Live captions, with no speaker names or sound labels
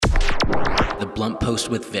The Blunt Post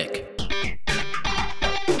with Vic.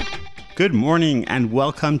 Good morning and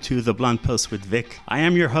welcome to The Blunt Post with Vic. I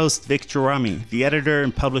am your host, Vic Gerami, the editor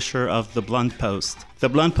and publisher of The Blunt Post. The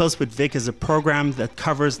Blunt Post with Vic is a program that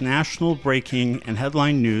covers national breaking and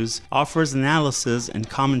headline news, offers analysis and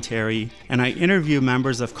commentary, and I interview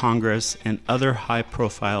members of Congress and other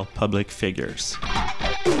high-profile public figures.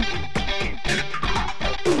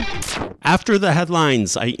 After the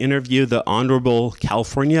headlines, I interview the Honorable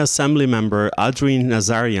California Assemblymember Adrin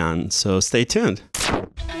Nazarian, so stay tuned.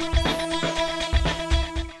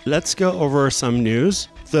 Let's go over some news.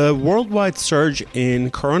 The worldwide surge in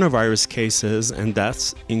coronavirus cases and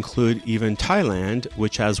deaths include even Thailand,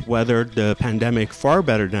 which has weathered the pandemic far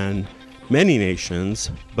better than many nations,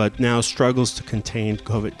 but now struggles to contain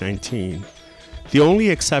COVID-19. The only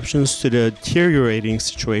exceptions to the deteriorating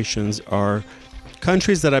situations are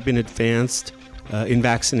countries that have been advanced in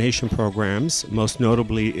vaccination programs, most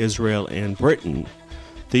notably Israel and Britain.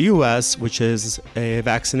 The U.S., which is a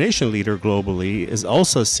vaccination leader globally, is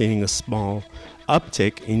also seeing a small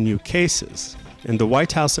uptick in new cases. And the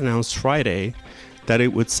White House announced Friday that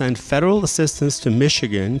it would send federal assistance to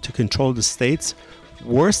Michigan to control the state's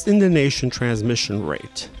worst in the nation transmission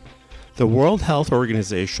rate. The World Health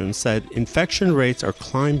Organization said infection rates are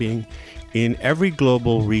climbing in every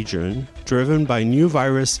global region, driven by new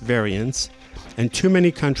virus variants and too many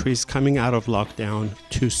countries coming out of lockdown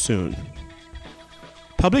too soon.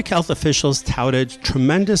 Public health officials touted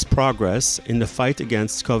tremendous progress in the fight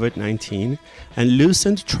against COVID-19 and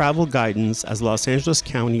loosened travel guidance as Los Angeles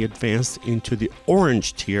County advanced into the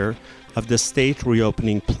orange tier of the state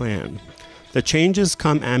reopening plan. The changes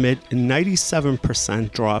come amid a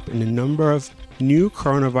 97% drop in the number of new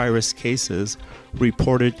coronavirus cases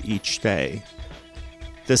reported each day.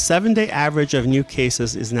 The 7-day average of new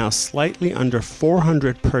cases is now slightly under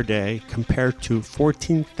 400 per day compared to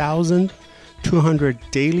 14,200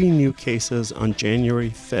 daily new cases on January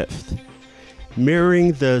 5th.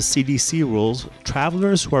 Mirroring the CDC rules,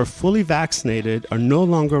 travelers who are fully vaccinated are no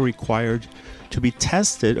longer required to be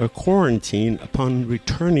tested or quarantined upon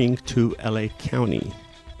returning to LA County.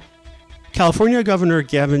 California Governor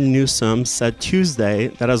Gavin Newsom said Tuesday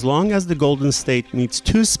that as long as the Golden State meets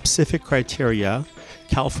two specific criteria,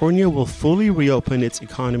 California will fully reopen its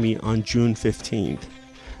economy on June 15th.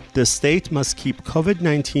 The state must keep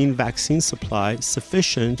COVID-19 vaccine supply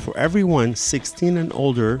sufficient for everyone 16 and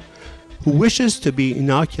older who wishes to be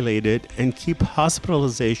inoculated and keep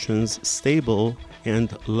hospitalizations stable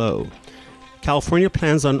and low. California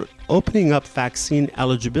plans on opening up vaccine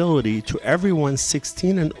eligibility to everyone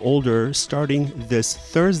 16 and older starting this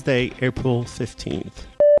Thursday, April 15th.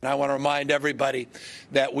 I want to remind everybody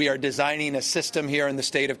that we are designing a system here in the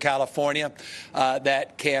state of California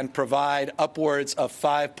that can provide upwards of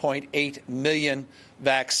 5.8 million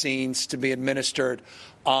vaccines to be administered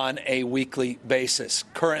on a weekly basis.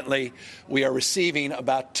 Currently, we are receiving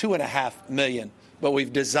about 2.5 million. But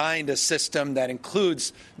we've designed a system that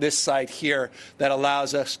includes this site here that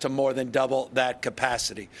allows us to more than double that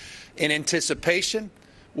capacity. In anticipation,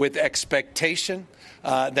 with expectation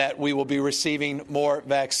that we will be receiving more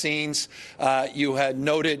vaccines, you had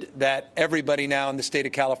noted that everybody now in the state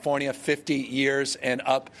of California, 50 years and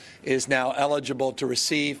up, is now eligible to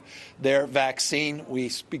receive their vaccine.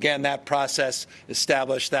 We began that process,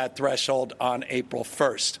 established that threshold on April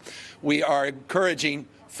 1st. We are encouraging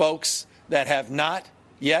folks that have not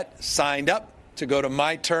yet signed up to go to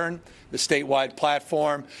My Turn, the statewide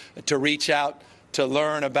platform, to reach out to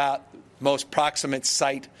learn about most proximate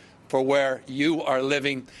site for where you are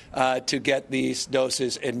living to get these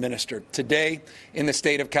doses administered. Today, in the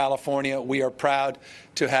state of California, we are proud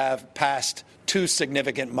to have passed two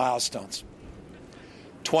significant milestones.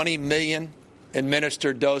 20 million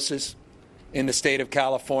administered doses in the state of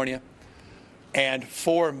California and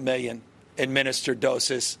 4 million administered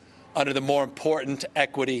doses under the more important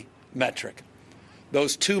equity metric.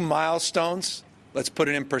 Those two milestones, let's put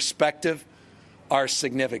it in perspective, are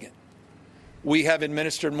significant. We have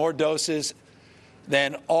administered more doses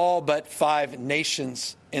than all but 5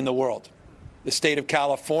 nations in the world. The state of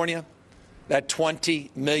California, that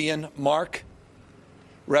 20 million mark,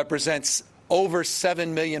 represents over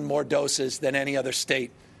 7 million more doses than any other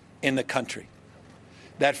state in the country.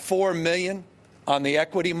 That 4 million on the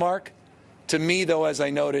equity mark, to me, though, as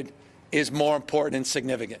I noted, is more important and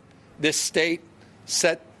significant. This state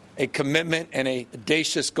set a commitment and a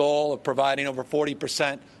audacious goal of providing over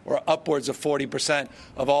 40% or upwards of 40%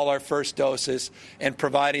 of all our first doses and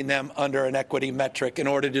providing them under an equity metric in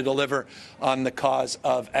order to deliver on the cause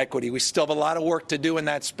of equity. We still have a lot of work to do in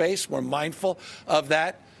that space. We're mindful of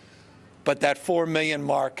that. But that 4 million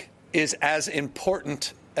mark is as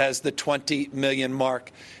important as the 20 million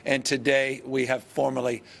mark, and today we have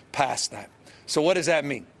formally passed that. So what does that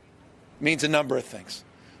mean? It means a number of things.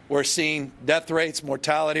 We're seeing death rates,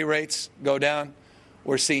 mortality rates go down.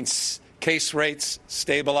 We're seeing case rates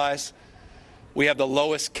stabilize. We have the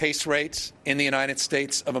lowest case rates in the United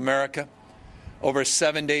States of America. Over a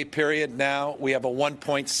 7-day period now, we have a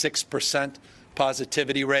 1.6%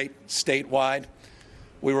 positivity rate statewide.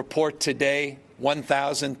 We report today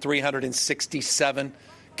 1,367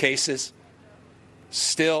 cases,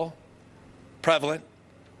 still prevalent,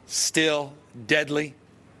 still deadly,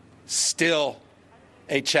 still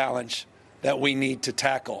a challenge that we need to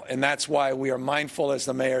tackle. And that's why we are mindful, as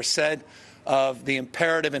the mayor said, of the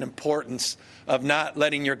imperative and importance of not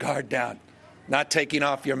letting your guard down, not taking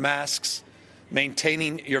off your masks,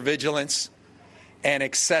 maintaining your vigilance, and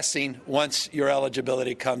accessing, once your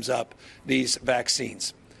eligibility comes up, these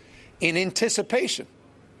vaccines. In anticipation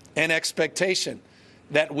and expectation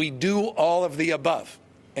that we do all of the above.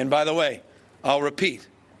 And by the way, I'll repeat,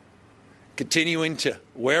 continuing to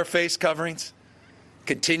wear face coverings,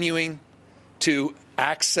 continuing to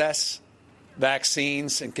access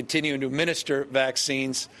vaccines, and continuing to administer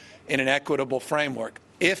vaccines in an equitable framework.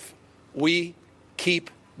 If we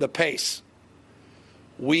keep the pace,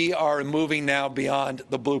 we are moving now beyond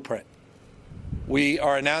the blueprint. We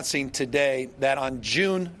are announcing today that on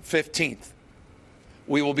June 15th,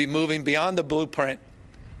 we will be moving beyond the blueprint,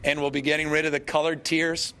 and we'll be getting rid of the colored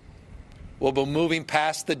tiers. We'll be moving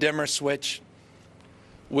past the dimmer switch.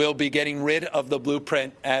 We'll be getting rid of the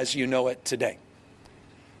blueprint as you know it today.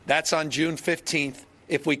 That's on June 15th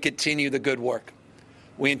if we continue the good work.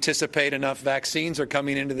 We anticipate enough vaccines are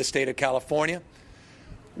coming into the state of California.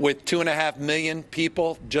 With 2.5 million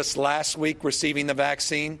people just last week receiving the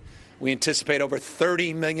vaccine, we anticipate over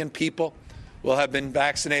 30 million people will have been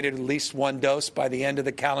vaccinated at least one dose by the end of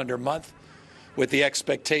the calendar month, with the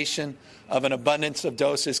expectation of an abundance of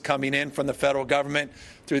doses coming in from the federal government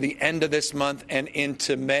through the end of this month and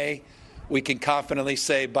into May. We can confidently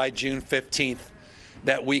say by June 15th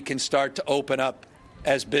that we can start to open up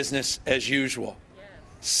as business as usual,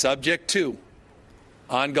 subject to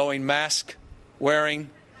ongoing mask wearing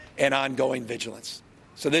and ongoing vigilance.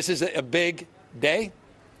 So this is a big day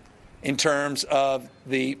in terms of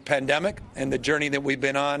the pandemic and the journey that we've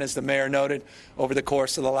been on, as the mayor noted, over the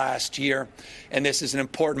course of the last year. And this is an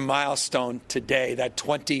important milestone today, that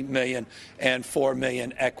 20 million and 4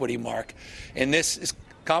 million equity mark. And this is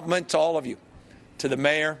a compliment to all of you, to the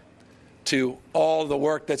mayor, to all the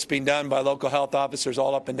work that's being done by local health officers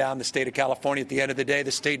all up and down the state of California. At the end of the day,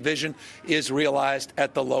 the state vision is realized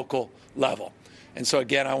at the local level. And so,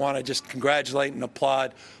 again, I want to just congratulate and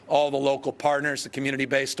applaud all the local partners, the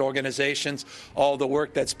community-based organizations, all the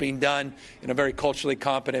work that's being done in a very culturally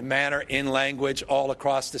competent manner, in language, all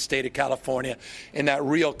across the state of California, and that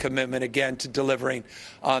real commitment, again, to delivering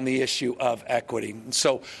on the issue of equity. And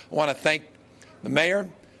so I want to thank the mayor.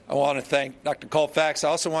 I want to thank Dr. Colfax. I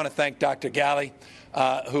also want to thank Dr. Galley,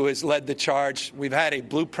 who has led the charge. We've had a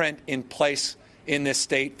blueprint in place in this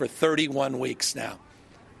state for 31 weeks now.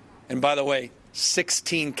 And by the way,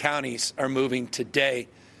 16 counties are moving today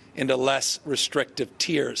into less restrictive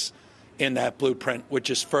tiers in that blueprint, which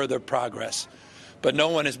is further progress. But no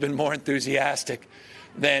one has been more enthusiastic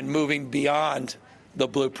than moving beyond the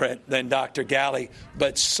blueprint than Dr. Galley,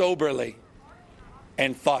 but soberly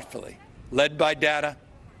and thoughtfully, led by data,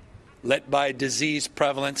 led by disease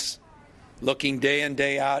prevalence, looking day in,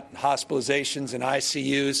 day out, hospitalizations and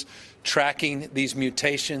ICUs, tracking these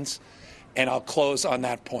mutations. And I'll close on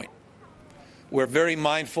that point. We're very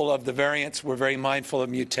mindful of the variants. We're very mindful of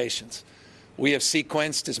mutations. We have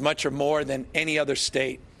sequenced as much or more than any other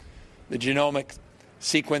state. The genomic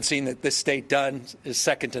sequencing that this state does is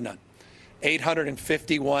second to none.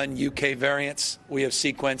 851 UK variants we have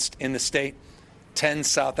sequenced in the state, 10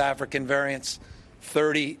 South African variants,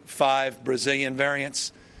 35 Brazilian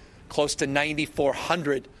variants, close to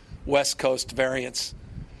 9,400 West Coast variants.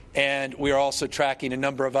 And we are also tracking a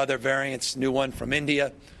number of other variants, new one from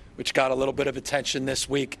India, which got a little bit of attention this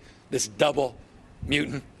week, this double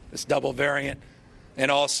mutant, this double variant,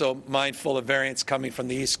 and also mindful of variants coming from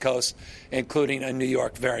the East Coast, including a New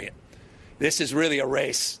York variant. This is really a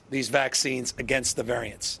race, these vaccines, against the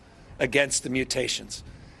variants, against the mutations.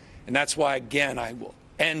 And that's why, again, I will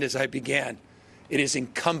end as I began. It is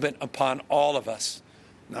incumbent upon all of us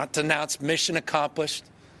not to announce mission accomplished,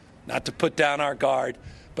 not to put down our guard,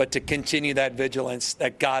 but to continue that vigilance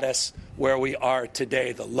that got us where we are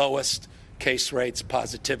today, the lowest case rates,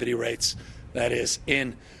 positivity rates, that is,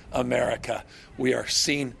 in America. We are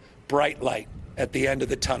seeing bright light at the end of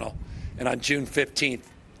the tunnel. And on June 15th,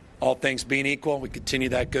 all things being equal, we continue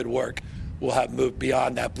that good work. we'll have moved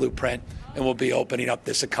beyond that blueprint and we'll be opening up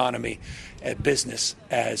this economy and business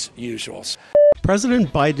as usual.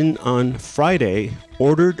 President Biden on Friday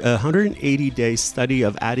ordered a 180-day study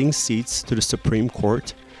of adding seats to the Supreme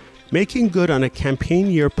Court, making good on a campaign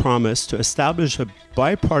year promise to establish a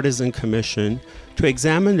bipartisan commission to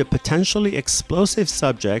examine the potentially explosive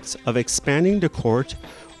subjects of expanding the court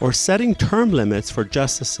or setting term limits for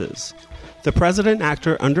justices. The president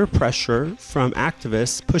acted under pressure from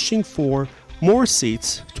activists pushing for more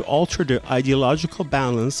seats to alter the ideological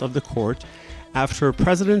balance of the court after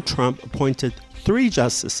President Trump appointed 3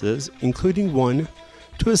 justices, including one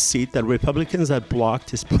to a seat that Republicans had blocked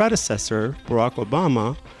his predecessor, Barack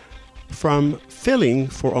Obama, from filling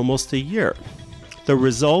for almost a year. The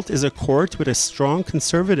result is a court with a strong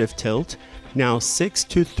conservative tilt, now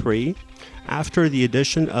 6-3, after the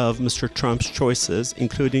addition of Mr. Trump's choices,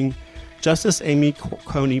 including Justice Amy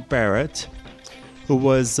Coney Barrett, who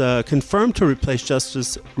was confirmed to replace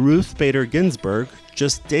Justice Ruth Bader Ginsburg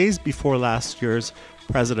just days before last year's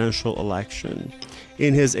presidential election.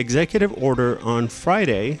 In his executive order on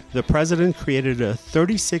Friday, the president created a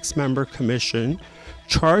 36-member commission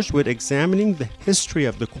charged with examining the history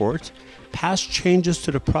of the court, past changes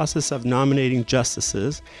to the process of nominating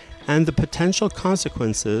justices, and the potential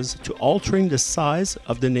consequences to altering the size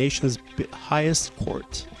of the nation's highest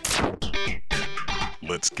court.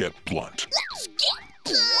 Let's get blunt.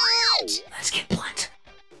 Let's get blunt.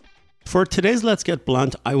 For today's Let's Get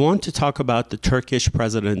Blunt, I want to talk about the Turkish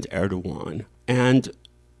President Erdogan. And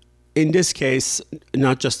in this case,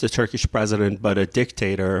 not just a Turkish president, but a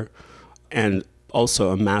dictator and also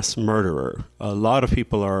a mass murderer. A lot of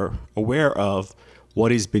people are aware of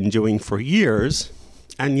what he's been doing for years,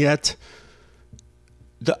 and yet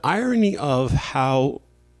the irony of how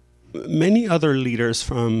many other leaders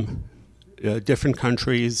from different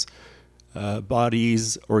countries,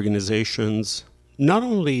 bodies, organizations, not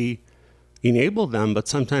only enable them, but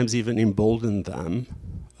sometimes even embolden them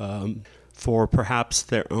for perhaps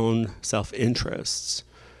their own self-interests.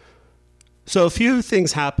 So a few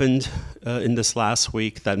things happened in this last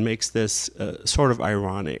week that makes this sort of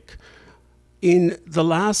ironic. In the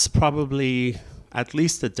last probably at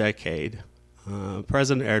least a decade,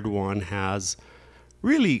 President Erdogan has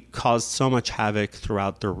really caused so much havoc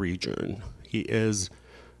throughout the region. He is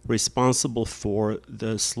responsible for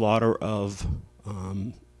the slaughter of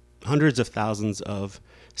hundreds of thousands of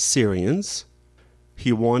Syrians.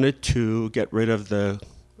 He wanted to get rid of the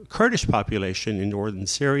Kurdish population in northern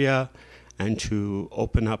Syria and to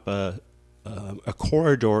open up a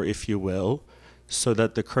corridor, if you will, so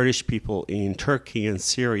that the Kurdish people in Turkey and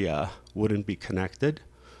Syria wouldn't be connected.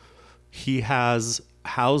 He has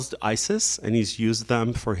housed ISIS and he's used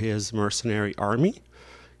them for his mercenary army.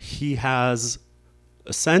 He has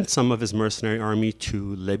sent some of his mercenary army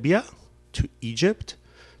to Libya, to Egypt,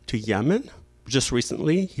 to Yemen. Just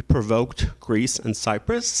recently, he provoked Greece and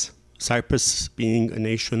Cyprus, Cyprus being a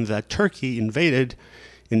nation that Turkey invaded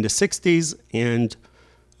in the 60s and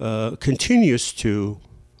continues to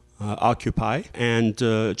occupy. And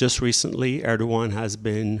just recently, Erdogan has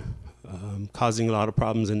been causing a lot of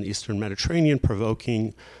problems in the Eastern Mediterranean,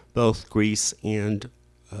 provoking both Greece and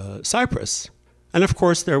Cyprus. And of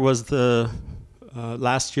course, there was the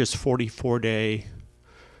last year's 44-day,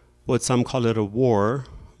 what some call it a war,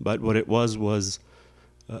 but what it was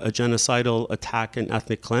a genocidal attack and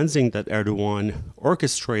ethnic cleansing that Erdogan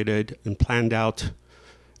orchestrated and planned out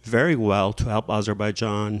very well to help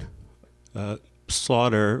Azerbaijan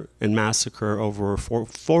slaughter and massacre over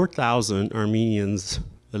 4,000 Armenians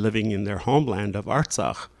living in their homeland of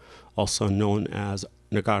Artsakh, also known as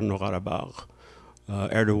Nagorno-Karabakh.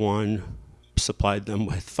 Erdogan supplied them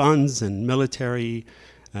with funds and military,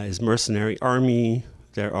 his mercenary army.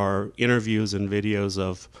 There are interviews and videos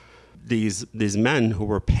of these men who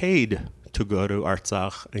were paid to go to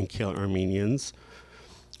Artsakh and kill Armenians.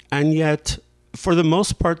 And yet, for the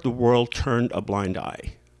most part, the world turned a blind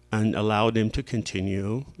eye and allowed him to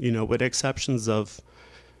continue, with exceptions of,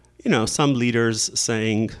 some leaders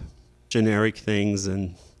saying generic things,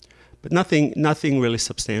 but nothing really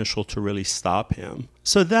substantial to really stop him.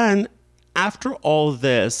 So then, after all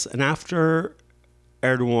this, and after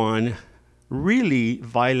Erdogan really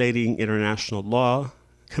violating international law,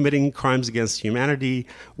 committing crimes against humanity,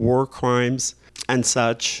 war crimes, and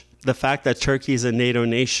such, the fact that Turkey is a NATO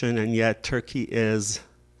nation and yet Turkey is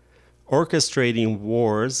orchestrating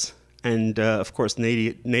wars, and of course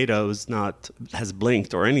NATO has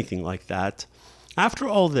blinked or anything like that. After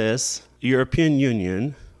all this, European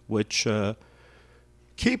Union, which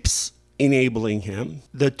keeps enabling him,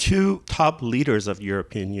 the two top leaders of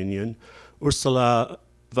European Union, Ursula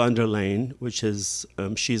von der Leyen, which is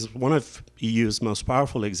she's one of EU's most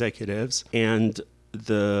powerful executives, and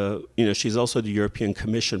she's also the European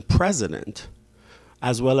Commission president,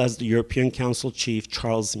 as well as the European Council chief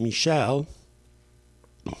Charles Michel.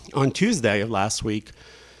 On Tuesday of last week,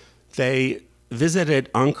 they visited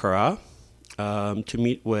Ankara to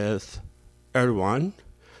meet with Erdogan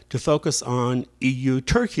to focus on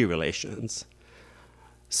EU-Turkey relations.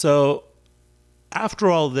 So after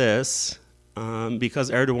all this,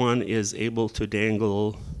 because Erdogan is able to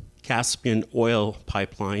dangle Caspian oil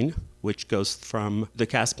pipeline, which goes from the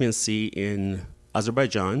Caspian Sea in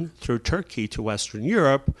Azerbaijan through Turkey to Western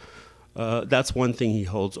Europe, that's one thing he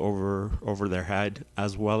holds over their head,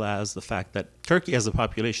 as well as the fact that Turkey has a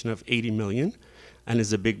population of 80 million and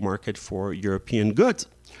is a big market for European goods.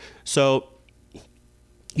 So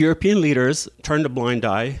European leaders turned a blind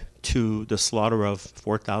eye to the slaughter of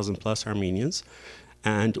 4,000 plus Armenians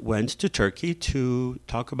and went to Turkey to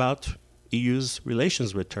talk about EU's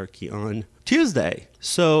relations with Turkey on Tuesday.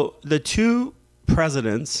 So the two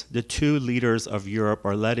presidents, the two leaders of Europe,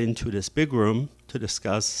 are led into this big room to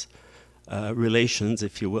discuss relations,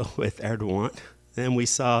 if you will, with Erdogan. And we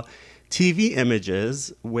saw TV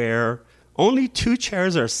images where only two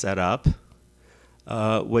chairs are set up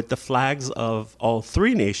with the flags of all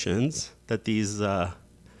three nations that these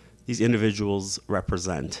individuals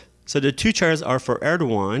represent. So the two chairs are for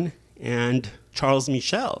Erdogan and Charles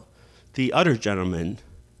Michel, the other gentleman,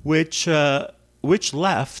 which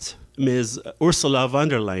left Ms. Ursula von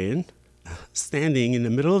der Leyen standing in the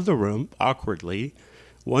middle of the room awkwardly,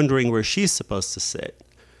 wondering where she's supposed to sit.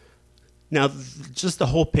 Now, just the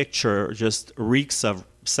whole picture just reeks of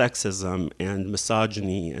sexism and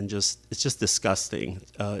misogyny, and it's just disgusting.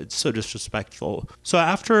 It's so disrespectful. So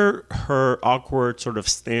after her awkward sort of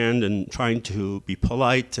stand and trying to be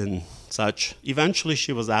polite and such, eventually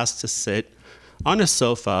she was asked to sit on a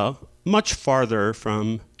sofa much farther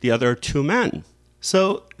from the other two men.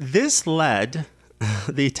 So this led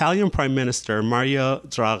the Italian Prime Minister, Mario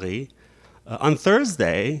Draghi, on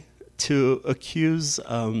Thursday to accuse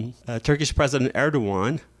Turkish President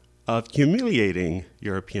Erdogan of humiliating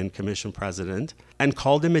European Commission President and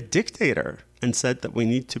called him a dictator and said that we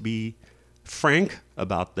need to be frank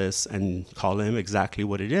about this and call him exactly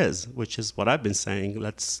what it is, which is what I've been saying,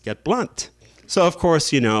 let's get blunt. So, of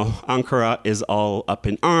course, Ankara is all up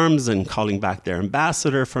in arms and calling back their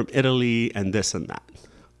ambassador from Italy and this and that,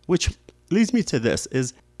 which leads me to this,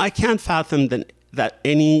 is I can't fathom that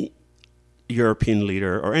any European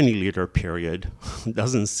leader or any leader, period,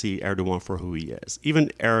 doesn't see Erdogan for who he is.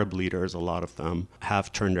 Even Arab leaders, a lot of them,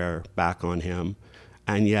 have turned their back on him,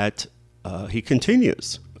 and yet he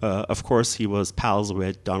continues. Of course, he was pals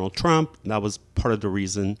with Donald Trump. That was part of the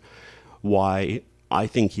reason why I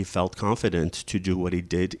think he felt confident to do what he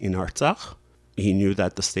did in Artsakh. He knew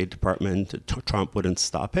that the State Department, Trump wouldn't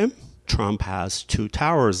stop him. Trump has 2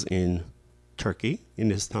 towers in Turkey,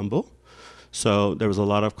 in Istanbul. So there was a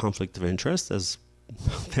lot of conflict of interest, as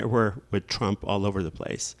there were with Trump all over the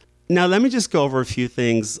place. Now, let me just go over a few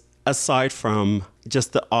things aside from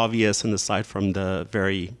just the obvious and aside from the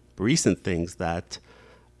very recent things that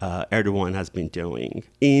Erdogan has been doing.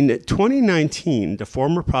 In 2019, the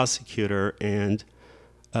former prosecutor and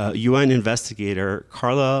UN investigator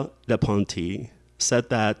Carla De Ponte said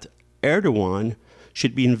that Erdogan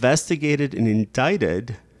should be investigated and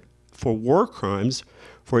indicted for war crimes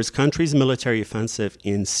for his country's military offensive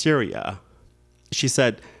in Syria. She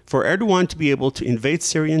said, for Erdogan to be able to invade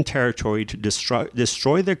Syrian territory to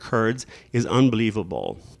destroy the Kurds is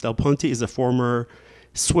unbelievable. Del Ponte is a former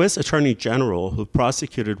Swiss Attorney General who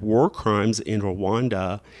prosecuted war crimes in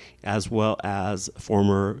Rwanda as well as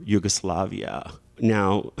former Yugoslavia.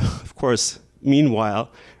 Now, of course,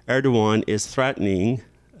 meanwhile, Erdogan is threatening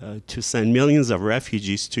to send millions of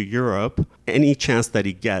refugees to Europe any chance that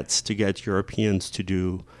he gets to get Europeans to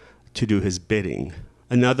do his bidding.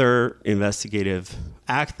 Another investigative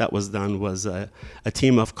act that was done was a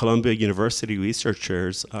team of Columbia University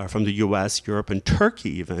researchers from the US, Europe, and Turkey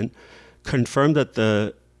even confirmed that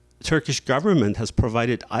the Turkish government has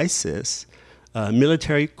provided ISIS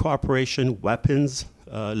military cooperation, weapons,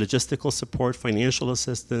 logistical support, financial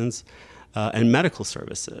assistance, and medical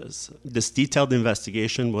services. This detailed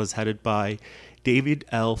investigation was headed by David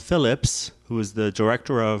L. Phillips, who is the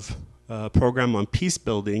director of program on peace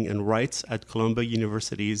building and rights at Columbia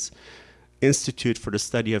University's Institute for the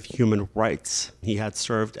Study of Human Rights. He had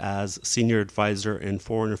served as senior advisor and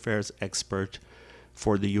foreign affairs expert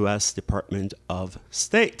for the U.S. Department of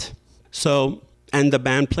State. So, and the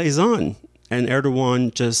band plays on, and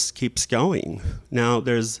Erdogan just keeps going. Now,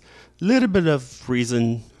 there's a little bit of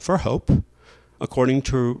reason for hope. According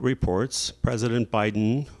to reports, President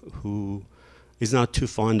Biden, who is not too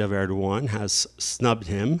fond of Erdogan, has snubbed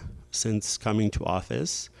him since coming to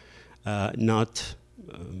office, not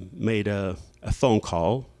made a phone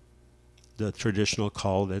call, the traditional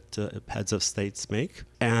call that heads of states make.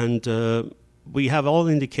 And we have all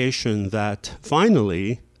indication that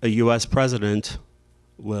finally a U.S. president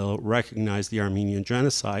will recognize the Armenian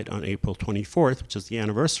genocide on April 24th, which is the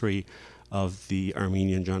anniversary of the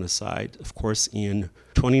Armenian genocide. Of course, in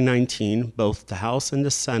 2019, both the House and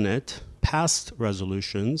the Senate passed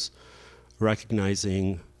resolutions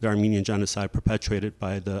recognizing the Armenian genocide perpetrated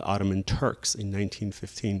by the Ottoman Turks in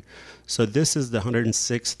 1915. So this is the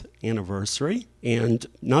 106th anniversary, and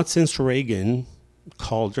not since Reagan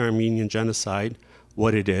called the Armenian genocide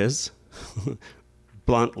what it is,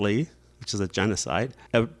 bluntly, which is a genocide,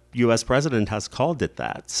 a U.S. president has called it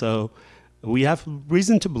that. So we have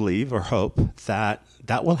reason to believe or hope that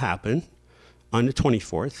that will happen on the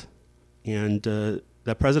 24th, and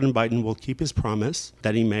that President Biden will keep his promise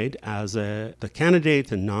that he made as the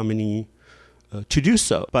candidate and nominee to do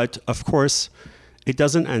so. But of course, it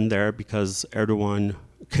doesn't end there, because Erdogan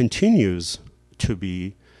continues to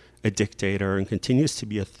be a dictator and continues to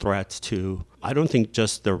be a threat to, I don't think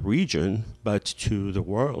just the region, but to the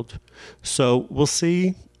world. So we'll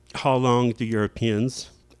see how long the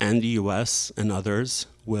Europeans and the US and others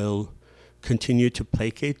will continue to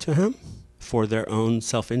placate to him for their own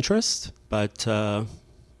self-interest. But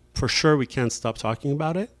for sure, we can't stop talking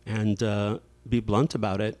about it and be blunt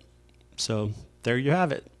about it. So there you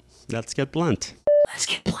have it. Let's get blunt. Let's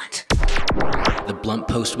get blunt. The Blunt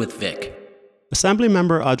Post with Vic.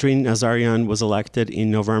 Assemblymember Adrin Nazarian was elected in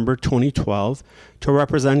November 2012 to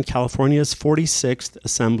represent California's 46th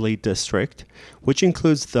Assembly District, which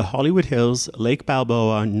includes the Hollywood Hills, Lake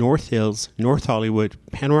Balboa, North Hills, North Hollywood,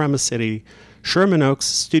 Panorama City, Sherman Oaks,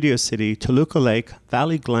 Studio City, Toluca Lake,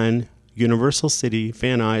 Valley Glen, Universal City,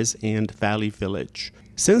 Van Nuys, and Valley Village.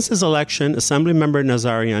 Since his election, Assemblymember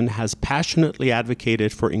Nazarian has passionately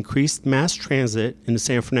advocated for increased mass transit in the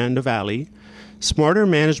San Fernando Valley, smarter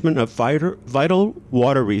management of vital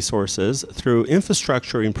water resources through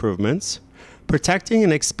infrastructure improvements, protecting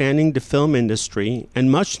and expanding the film industry, and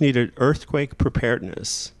much-needed earthquake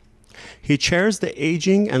preparedness. He chairs the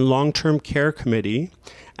Aging and Long-Term Care Committee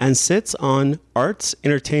and sits on Arts,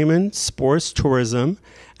 Entertainment, Sports, Tourism,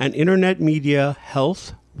 and Internet Media,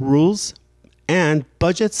 Health, Rules, and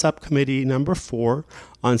Budget Subcommittee number 4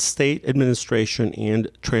 on State Administration and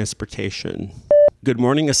Transportation. Good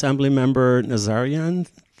morning, Assemblymember Nazarian.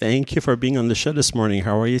 Thank you for being on the show this morning.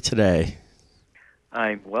 How are you today?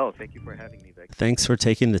 I'm well. Thank you for having me, Vic. Thanks for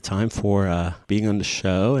taking the time for being on the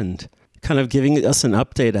show and kind of giving us an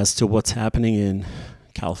update as to what's happening in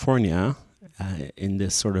California in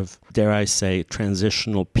this sort of, dare I say,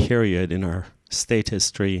 transitional period in our state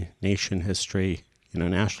history, nation history,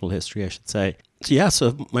 national history, I should say.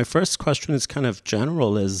 So my first question is kind of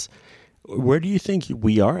general, is where do you think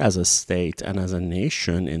we are as a state and as a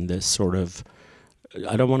nation in this sort of,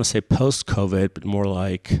 I don't want to say post-COVID, but more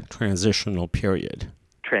like transitional period?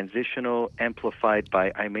 Transitional, amplified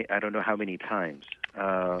by I don't know how many times.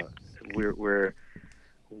 We're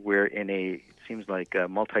in a, it seems like a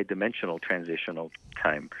multi-dimensional transitional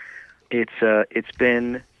time. It's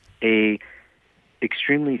been a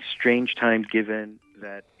extremely strange time, given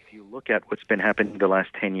that if you look at what's been happening the last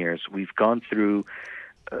 10 years, we've gone through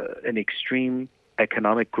an extreme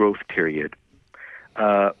economic growth period,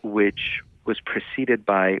 which was preceded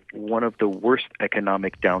by one of the worst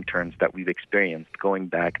economic downturns that we've experienced going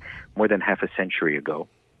back more than half a century ago,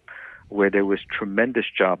 where there was tremendous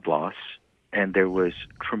job loss and there was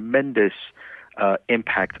tremendous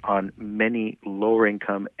impact on many lower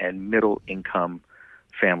income and middle income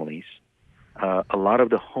families. A lot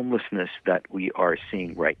of the homelessness that we are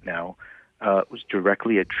seeing right now was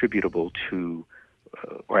directly attributable to,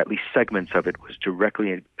 or at least segments of it was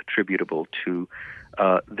directly attributable to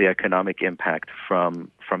the economic impact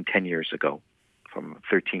from 10 years ago,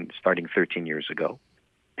 starting 13 years ago.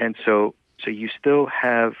 And so you still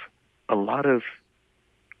have a lot of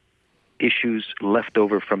issues left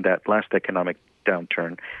over from that last economic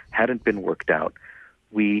downturn, hadn't been worked out.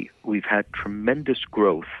 We've had tremendous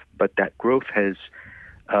growth, but that growth has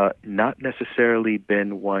not necessarily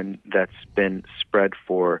been one that's been spread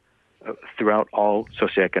for throughout all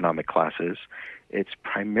socioeconomic classes. It's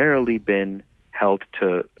primarily been held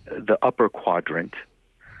to the upper quadrant.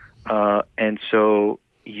 And so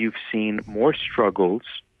you've seen more struggles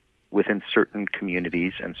within certain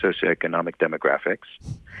communities and socioeconomic demographics.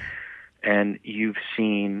 And you've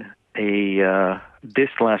seen this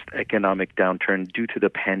last economic downturn due to the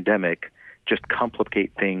pandemic just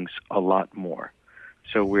complicate things a lot more.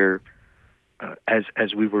 So we're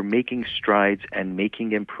as we were making strides and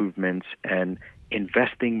making improvements and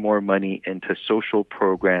investing more money into social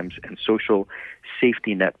programs and social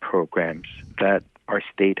safety net programs that our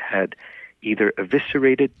state had either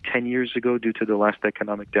eviscerated 10 years ago due to the last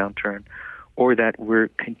economic downturn, or that we're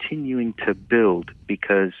continuing to build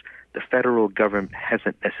because the federal government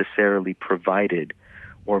hasn't necessarily provided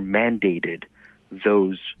or mandated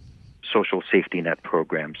those social safety net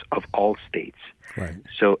programs of all states. Right.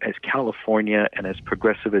 So as California and as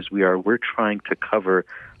progressive as we are, we're trying to cover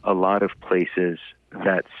a lot of places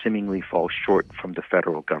that seemingly fall short from the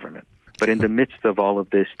federal government. But in the midst of all of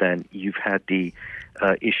this, then you've had the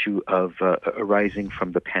issue of arising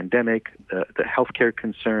from the pandemic, the healthcare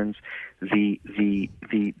concerns, the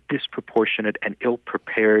disproportionate and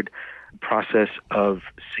ill-prepared process of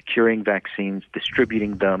securing vaccines,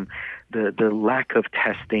 distributing them, the lack of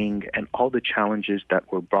testing, and all the challenges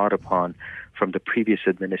that were brought upon from the previous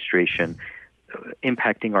administration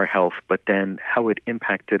impacting our health, but then how it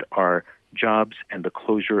impacted our jobs and the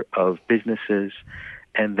closure of businesses.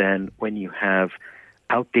 And then when you have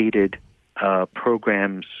outdated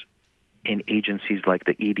programs in agencies like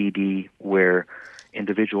the EDD where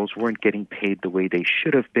individuals weren't getting paid the way they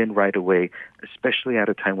should have been right away, especially at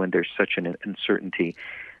a time when there's such an uncertainty.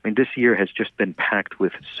 I mean, this year has just been packed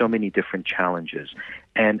with so many different challenges.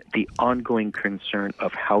 And the ongoing concern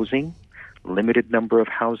of housing, limited number of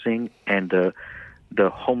housing, and the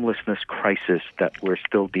homelessness crisis that we're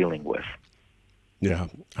still dealing with. Yeah,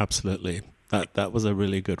 absolutely. That was a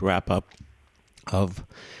really good wrap-up of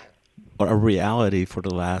a reality for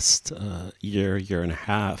the last year and a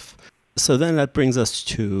half. So then that brings us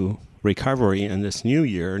to recovery in this new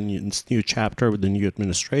year, this new chapter with the new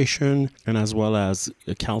administration, and as well as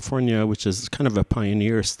California, which is kind of a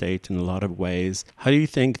pioneer state in a lot of ways. How do you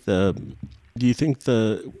think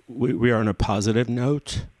we are on a positive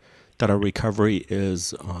note, that our recovery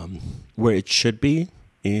is where it should be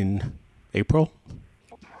in April?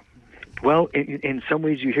 Well, in some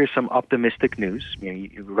ways, you hear some optimistic news.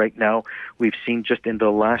 Right now, we've seen just in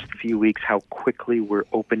the last few weeks how quickly we're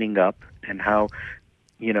opening up, and how,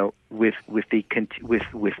 with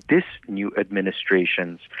this new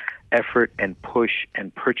administration's effort and push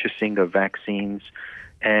and purchasing of vaccines,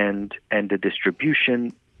 and the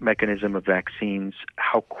distribution mechanism of vaccines,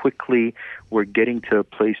 how quickly we're getting to a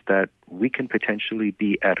place that we can potentially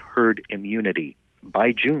be at herd immunity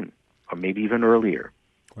by June, or maybe even earlier.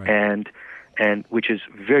 Right. And which is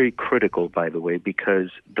very critical, by the way,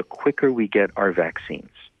 because the quicker we get our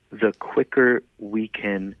vaccines, the quicker we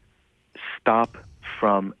can stop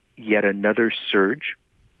from yet another surge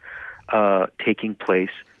taking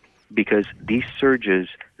place, because these surges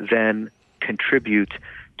then contribute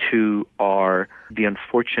to the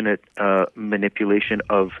unfortunate manipulation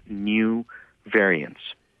of new variants.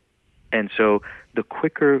 And so the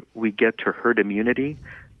quicker we get to herd immunity,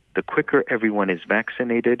 the quicker everyone is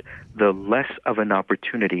vaccinated, the less of an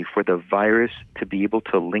opportunity for the virus to be able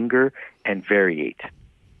to linger and variate.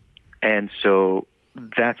 And so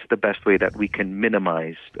that's the best way that we can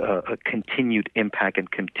minimize a continued impact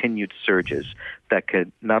and continued surges that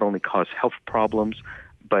could not only cause health problems,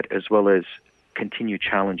 but as well as continue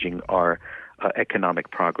challenging our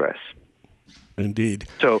economic progress. Indeed.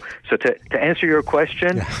 So to answer your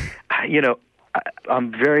question,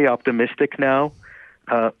 I'm very optimistic now.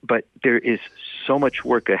 But there is so much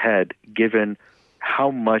work ahead, given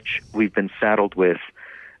how much we've been saddled with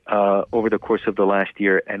over the course of the last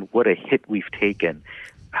year and what a hit we've taken.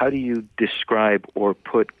 How do you describe or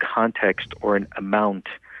put context or an amount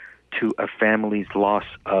to a family's loss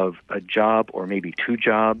of a job or maybe two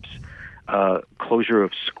jobs, closure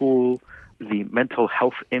of school, the mental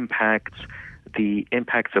health impacts, the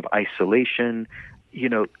impacts of isolation,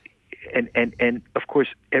 And of course,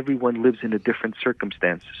 everyone lives in a different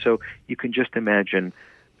circumstance. So you can just imagine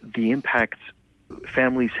the impacts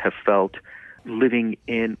families have felt living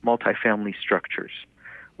in multifamily structures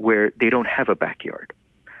where they don't have a backyard.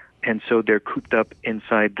 And so they're cooped up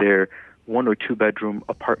inside their 1 or 2 bedroom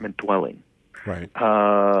apartment dwelling. Right.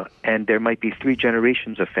 And there might be 3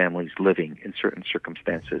 generations of families living in certain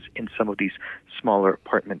circumstances in some of these smaller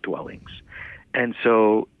apartment dwellings. And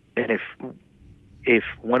so, if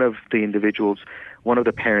one of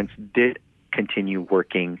the parents did continue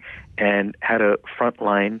working and had a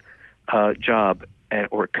frontline job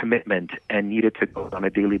or commitment and needed to go on a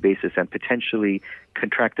daily basis and potentially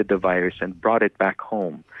contracted the virus and brought it back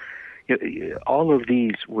home, all of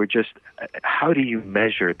these were just, how do you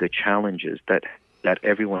measure the challenges that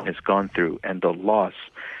everyone has gone through and the loss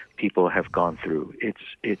people have gone through?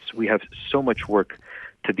 We have so much work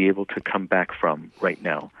to be able to come back from right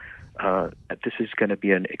now. This is going to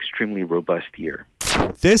be an extremely robust year.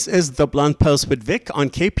 This is The Blunt Post with Vic on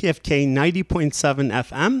KPFK 90.7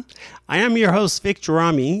 FM. I am your host, Vic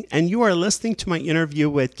Gerami, and you are listening to my interview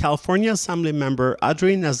with California Assemblymember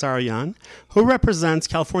Adrin Nazarian, who represents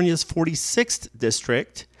California's 46th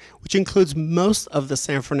district, which includes most of the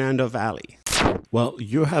San Fernando Valley. Well,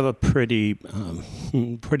 you have a pretty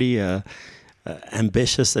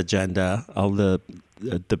ambitious agenda. All the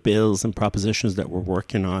bills and propositions that we're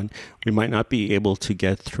working on. We might not be able to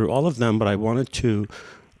get through all of them, but I wanted to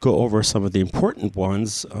go over some of the important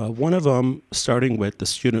ones. One of them, starting with the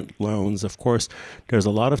student loans. Of course, there's a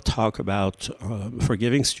lot of talk about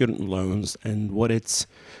forgiving student loans and what it's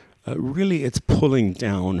pulling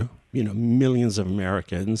down, millions of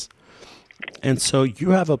Americans. And so you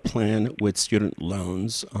have a plan with student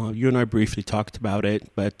loans. You and I briefly talked about it,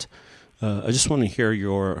 but I just want to hear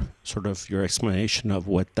your explanation of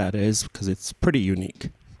what that is, because it's pretty unique.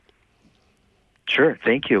 Sure,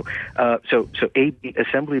 thank you. So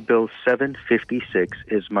Assembly Bill 756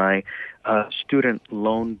 is my student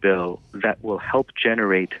loan bill that will help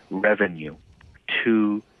generate revenue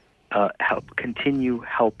to help continue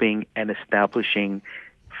helping and establishing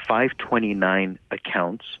 529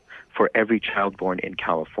 accounts for every child born in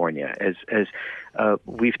California. As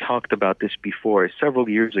we've talked about this before, several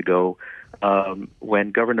years ago,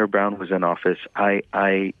 when Governor Brown was in office,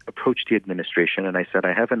 I approached the administration and I said,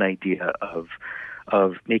 I have an idea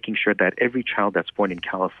of making sure that every child that's born in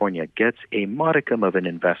California gets a modicum of an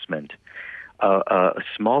investment, a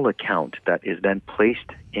small account that is then placed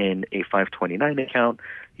in a 529 account,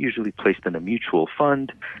 usually placed in a mutual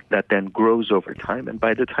fund that then grows over time. And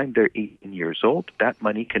by the time they're 18 years old, that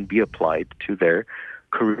money can be applied to their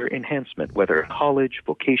career enhancement, whether college,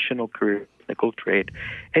 vocational career, technical trade,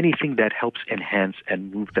 anything that helps enhance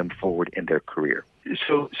and move them forward in their career.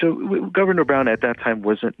 So Governor Brown at that time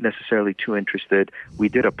wasn't necessarily too interested. We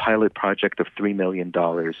did a pilot project of $3 million.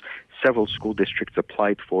 Several school districts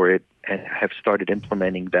applied for it and have started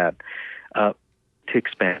implementing that to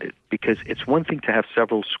expand it, because it's one thing to have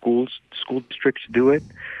several school districts do it.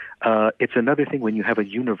 It's another thing when you have a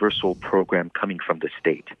universal program coming from the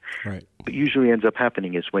state. Right. What usually ends up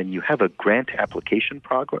happening is when you have a grant application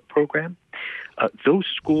program, those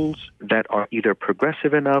schools that are either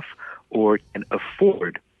progressive enough or can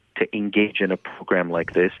afford to engage in a program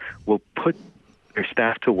like this will put their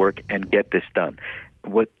staff to work and get this done.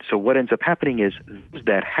 So what ends up happening is those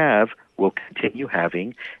that have will continue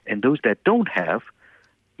having, and those that don't have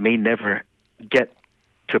may never get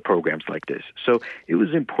to programs like this. So it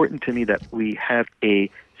was important to me that we have a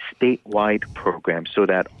statewide program so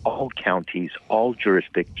that all counties, all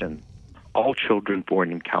jurisdictions, all children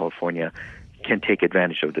born in California can take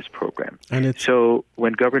advantage of this program. So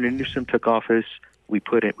when Governor Newsom took office, we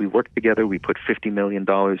worked together, we put $50 million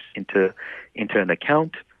into an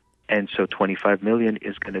account, and so $25 million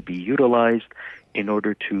is going to be utilized in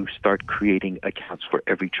order to start creating accounts for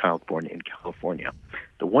every child born in California.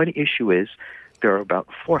 The one issue is there are about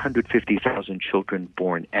 450,000 children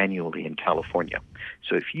born annually in California.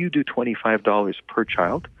 So if you do $25 per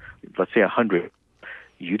child, let's say 100,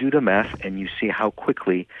 you do the math and you see how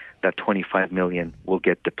quickly that $25 million will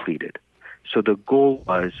get depleted. So the goal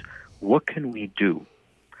was, what can we do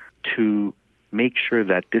to make sure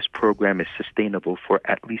that this program is sustainable for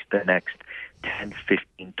at least the next 10,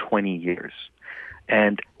 15, 20 years?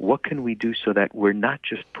 And what can we do so that we're not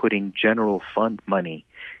just putting general fund money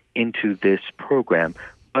into this program,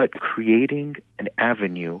 but creating an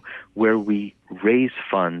avenue where we raise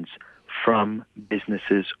funds from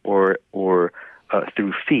businesses or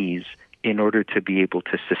through fees in order to be able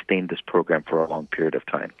to sustain this program for a long period of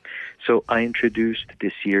time. So I introduced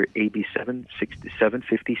this year AB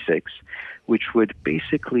 756, which would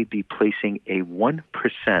basically be placing a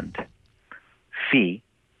 1% fee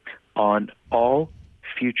on all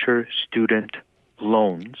future student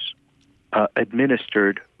loans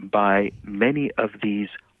administered by many of these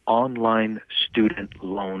online student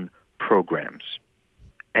loan programs.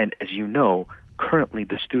 And as you know, currently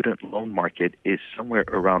the student loan market is somewhere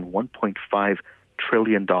around $1.5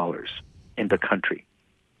 trillion in the country.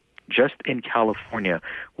 Just in California,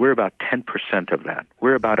 we're about 10% of that.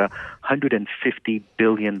 We're about $150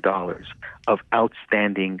 billion of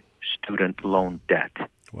outstanding student loan debt.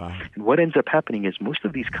 Wow. And what ends up happening is most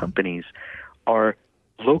of these companies are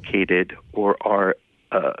located or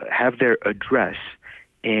have their address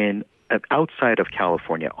in outside of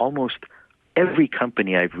California. Almost every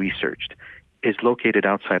company I've researched is located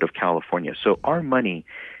outside of California. So our money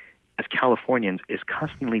as Californians is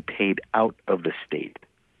constantly paid out of the state.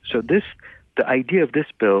 So the idea of this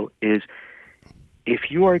bill is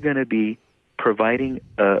if you are going to be providing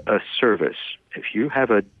a service, if you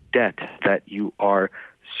have a debt that you are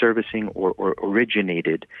servicing or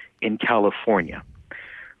originated in California,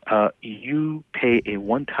 you pay a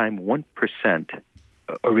one-time 1%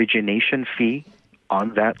 origination fee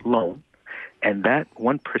on that loan, and that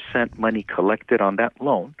 1% money collected on that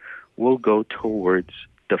loan will go towards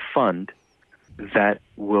the fund that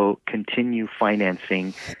will continue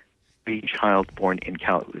financing the child born in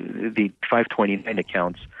the 529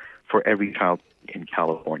 accounts for every child in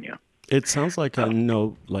California. It sounds like a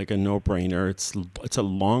no-brainer. It's a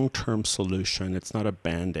long-term solution. It's not a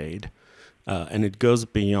Band-Aid, and it goes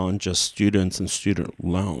beyond just students and student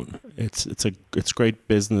loan. It's great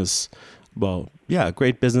business. Well, yeah,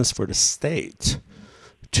 great business for the state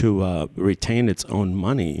to retain its own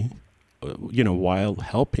money, while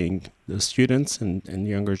helping the students and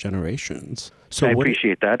younger generations. So I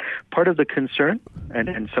appreciate that. Part of the concern,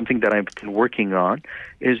 and something that I've been working on,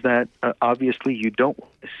 is that obviously you don't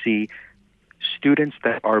want to see students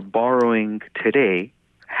that are borrowing today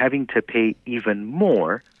having to pay even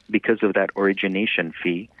more because of that origination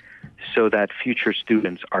fee, so that future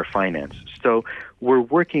students are financed. So we're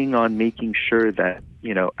working on making sure that,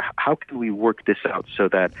 how can we work this out so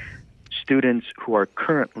that students who are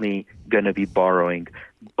currently going to be borrowing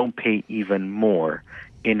don't pay even more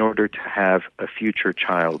in order to have a future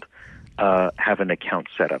child have an account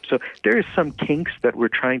set up. So there is some kinks that we're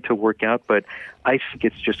trying to work out, but I think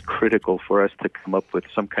it's just critical for us to come up with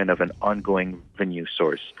some kind of an ongoing revenue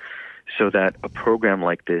source so that a program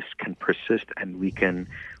like this can persist and we can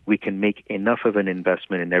make enough of an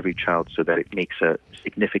investment in every child so that it makes a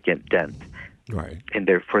significant dent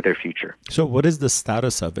for their future. So what is the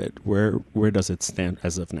status of it? Where does it stand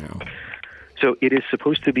as of now? So it is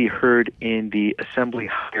supposed to be heard in the Assembly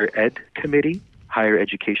Higher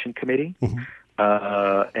Education Committee. Mm-hmm.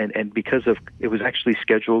 And because of, it was actually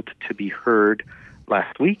scheduled to be heard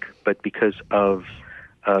last week, but because of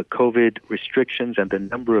COVID restrictions and the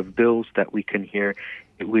number of bills that we can hear,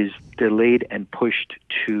 it was delayed and pushed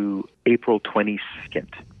to April 22nd.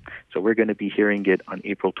 So we're going to be hearing it on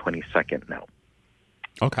April 22nd now.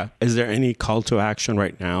 Okay. Is there any call to action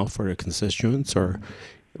right now for the constituents, or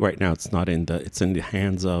right now it's in the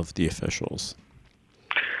hands of the officials?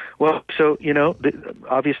 Well, so,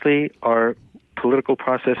 obviously our political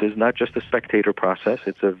process is not just a spectator process.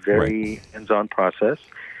 It's a very hands-on process.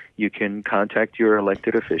 You can contact your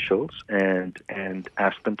elected officials and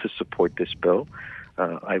ask them to support this bill.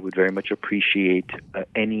 I would very much appreciate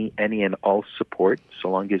any and all support, so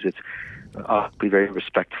long as it's very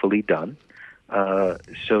respectfully done,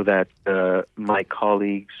 so that my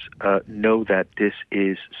colleagues know that this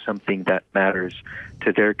is something that matters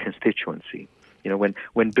to their constituency.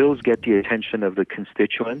 When bills get the attention of the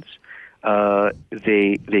constituents,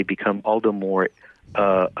 they become all the more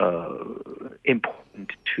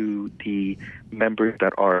important to the members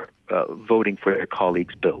that are voting for their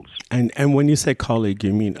colleagues' bills. And when you say colleague,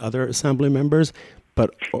 you mean other assembly members,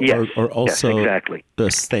 or also exactly. The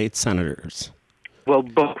state senators? Well,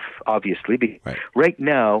 both, obviously. Right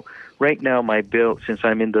now, my bill, since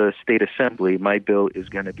I'm in the state assembly, my bill is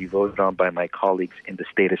going to be voted on by my colleagues in the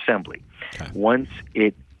state assembly. Okay. Once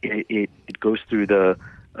it goes through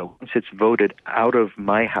once it's voted out of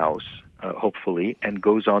my house, hopefully, and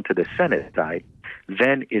goes on to the Senate side,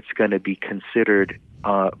 then it's going to be considered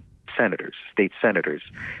state senators.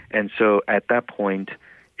 And so at that point,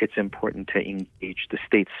 it's important to engage the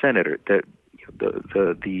state senator,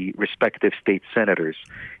 the respective state senators,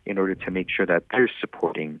 in order to make sure that they're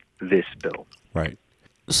supporting this bill. Right.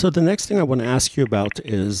 So the next thing I want to ask you about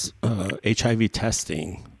is HIV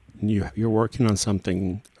testing. You're working on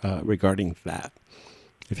something regarding that.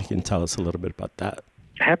 If you can tell us a little bit about that.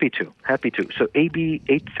 Happy to. So AB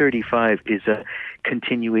 835 is a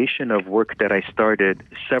continuation of work that I started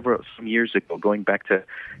some years ago, going back to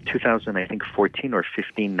 2014 or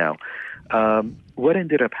 15 now. What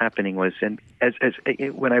ended up happening was, and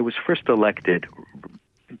when I was first elected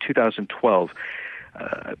in 2012,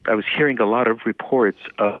 I was hearing a lot of reports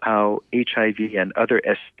of how HIV and other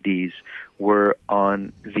STDs were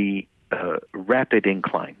on the rapid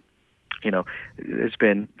incline. There's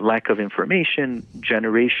been lack of information,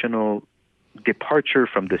 generational departure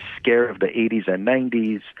from the scare of the 80s and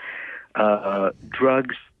 90s.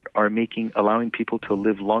 Drugs are allowing people to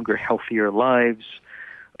live longer, healthier lives.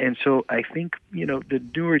 And so I think, the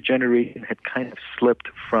newer generation had kind of slipped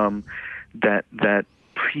from that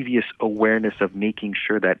previous awareness of making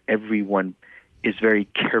sure that everyone is very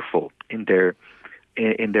careful in their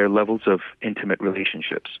levels of intimate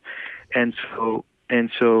relationships. And so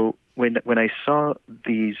when I saw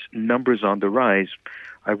these numbers on the rise,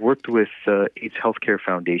 I've worked with AIDS Healthcare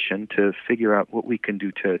Foundation to figure out what we can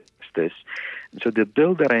do to test this. And so the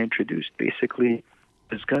bill that I introduced basically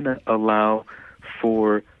is going to allow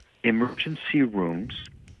for emergency rooms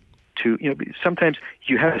to, sometimes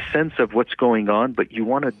you have a sense of what's going on, but you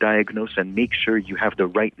want to diagnose and make sure you have the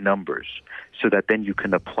right numbers so that then you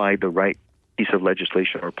can apply the right piece of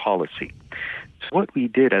legislation or policy. So what we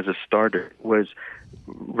did as a starter was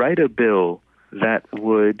write a bill that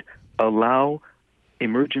would allow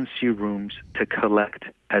emergency rooms to collect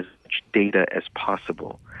as much data as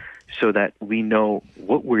possible so that we know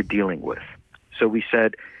what we're dealing with. So we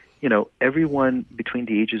said, everyone between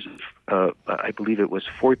the ages of, I believe it was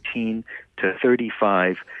 14 to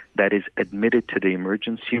 35 that is admitted to the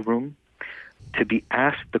emergency room to be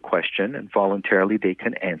asked the question, and voluntarily they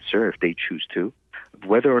can answer if they choose to,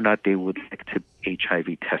 whether or not they would like to be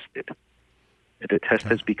HIV tested. The test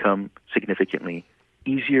has become significantly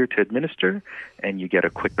easier to administer, and you get a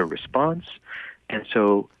quicker response. And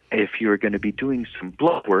so if you're going to be doing some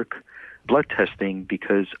blood testing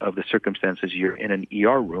because of the circumstances you're in an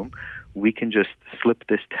ER room, we can just slip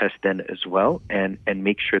this test in as well and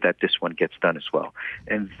make sure that this one gets done as well.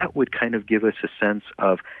 And that would kind of give us a sense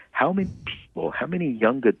of how many people, how many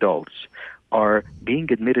young adults are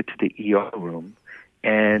being admitted to the ER room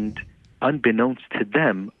and unbeknownst to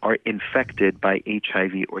them are infected by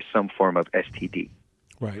HIV or some form of STD.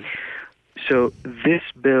 Right. So this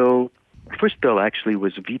bill, first bill actually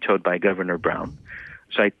was vetoed by Governor Brown.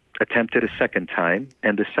 So I attempted a second time,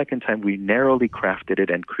 and the second time we narrowly crafted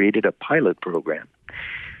it and created a pilot program.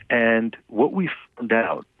 And what we found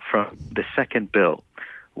out from the second bill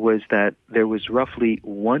was that there was roughly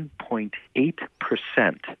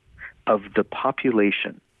 1.8% of the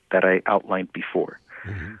population that I outlined before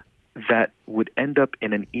that would end up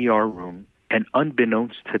in an ER room and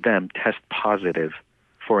unbeknownst to them test positive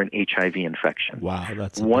for an HIV infection. Wow,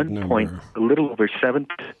 that's a big number. A little over 7%.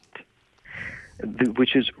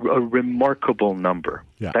 Which is a remarkable number.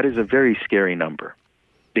 Yeah. That is a very scary number,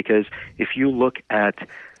 because if you look at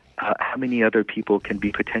how many other people can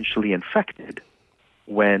be potentially infected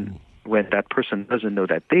when that person doesn't know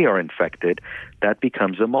that they are infected, that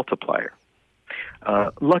becomes a multiplier.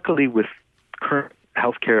 Luckily, with current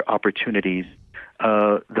healthcare opportunities,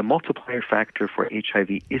 the multiplier factor for HIV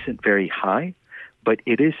isn't very high, but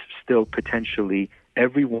it is still potentially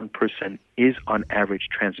every one person is on average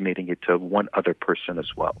transmitting it to one other person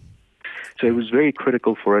as well. So it was very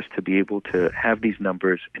critical for us to be able to have these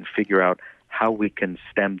numbers and figure out how we can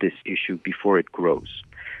stem this issue before it grows.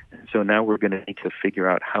 And so now we're going to need to figure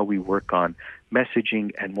out how we work on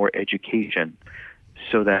messaging and more education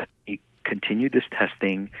so that we continue this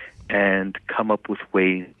testing and come up with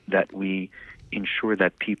ways that we ensure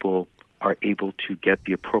that people are able to get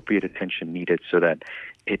the appropriate attention needed so that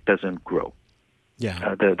it doesn't grow.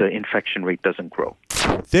 Yeah. The infection rate doesn't grow.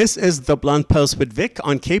 This is The Blunt Post with Vic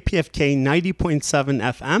on KPFK 90.7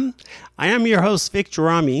 FM. I am your host, Vic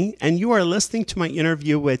Gerami, and you are listening to my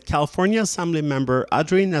interview with California Assemblymember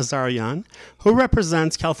Adrin Nazarian, who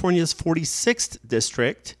represents California's 46th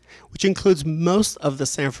district, which includes most of the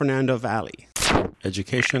San Fernando Valley.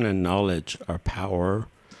 Education and knowledge are power,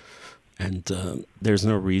 and there's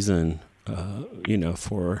no reason,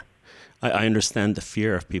 for... I understand the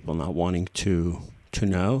fear of people not wanting to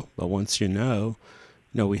know, but once you know,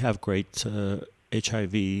 we have great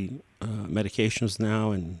HIV medications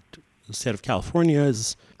now, and the state of California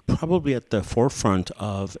is probably at the forefront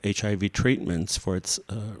of HIV treatments for its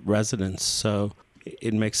residents. So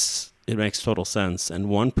it makes total sense, and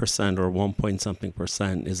 1% or 1 point something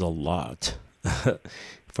percent is a lot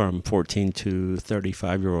from 14 to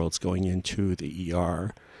 35-year-olds going into the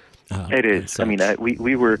ER. It is. I mean,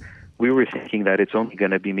 we were thinking that it's only going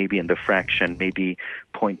to be maybe in the fraction, maybe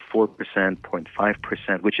 0.4%,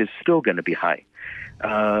 0.5%, which is still going to be high.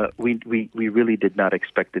 We really did not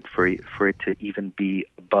expect it for it to even be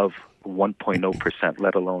above 1.0%,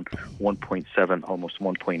 let alone 1.7, almost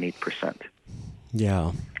 1.8%.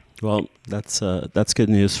 Yeah, well, that's good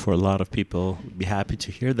news for a lot of people. Be happy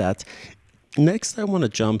to hear that. Next, I want to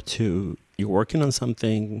jump to you're working on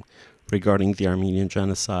something regarding the Armenian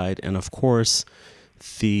genocide, and of course,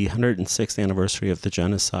 the 106th anniversary of the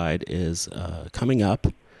genocide is coming up,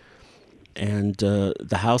 and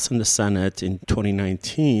the House and the Senate in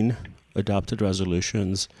 2019 adopted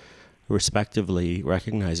resolutions respectively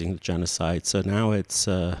recognizing the genocide. So now it's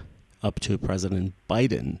up to President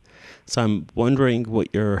Biden. So I'm wondering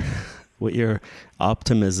what your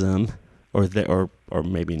optimism, or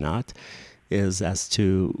maybe not, is as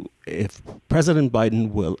to if President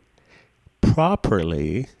Biden will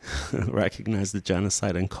properly recognize the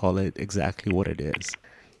genocide and call it exactly what it is.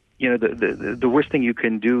 the worst thing you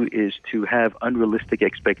can do is to have unrealistic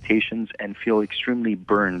expectations and feel extremely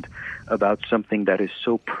burned about something that is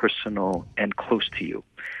so personal and close to you.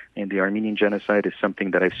 And the Armenian genocide is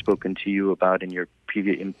something that I've spoken to you about in your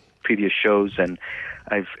previous shows, and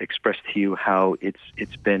I've expressed to you how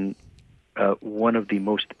it's been one of the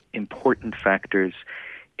most important factors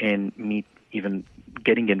in me even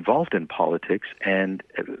getting involved in politics and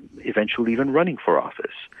eventually even running for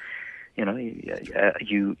office.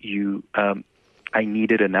 I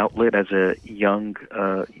needed an outlet as a young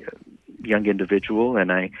individual,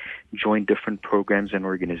 and I joined different programs and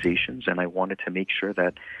organizations, and I wanted to make sure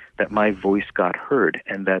that my voice got heard,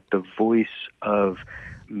 and that the voice of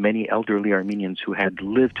many elderly Armenians who had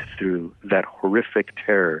lived through that horrific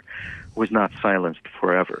terror was not silenced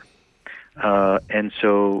forever. And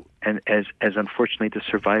as unfortunately the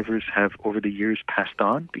survivors have over the years passed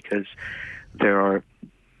on, because there are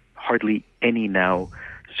hardly any now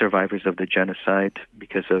survivors of the genocide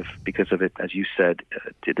because of it, as you said,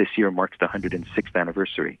 this year marks the 106th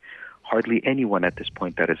anniversary. Hardly anyone at this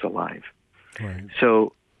point that is alive. Right.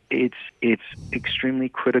 So it's extremely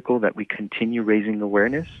critical that we continue raising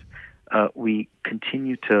awareness. We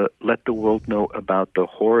continue to let the world know about the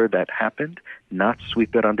horror that happened, not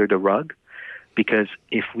sweep it under the rug, because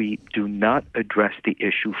if we do not address the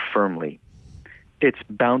issue firmly, it's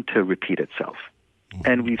bound to repeat itself.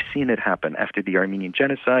 And we've seen it happen after the Armenian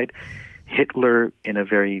genocide. Hitler, in a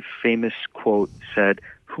very famous quote, said,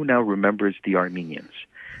 "Who now remembers the Armenians?"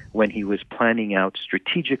 when he was planning out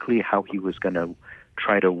strategically how he was going to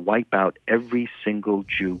try to wipe out every single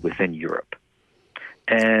Jew within Europe.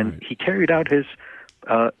 And he carried out his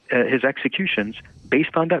executions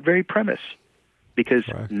based on that very premise, because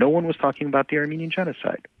no one was talking about the Armenian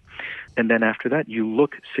genocide. And then after that, you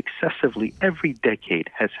look successively, every decade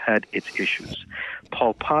has had its issues.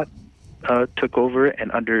 Pol Pot took over,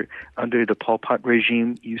 and under the Pol Pot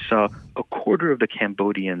regime, you saw a quarter of the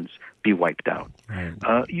Cambodians be wiped out. Right.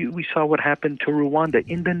 We saw what happened to Rwanda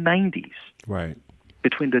in the 90s. Right.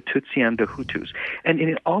 Between the Tutsi and the Hutus. And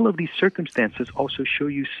in all of these circumstances also show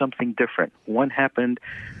you something different. One happened,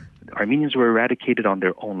 Armenians were eradicated on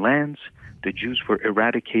their own lands. The Jews were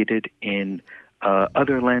eradicated in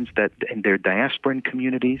other lands that in their diasporan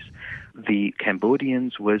communities. The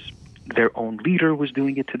Cambodians their own leader was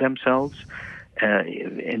doing it to themselves.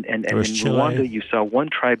 And in Rwanda, you saw one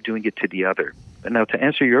tribe doing it to the other. And now to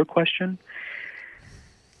answer your question,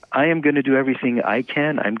 I am going to do everything I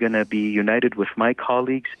can. I'm going to be united with my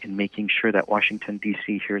colleagues in making sure that Washington,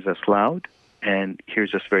 D.C. hears us loud and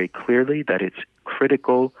hears us very clearly, that it's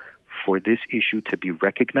critical for this issue to be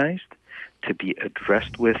recognized, to be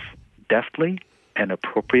addressed with deftly and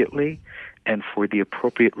appropriately, and for the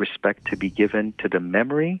appropriate respect to be given to the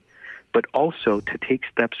memory, but also to take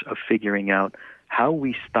steps of figuring out how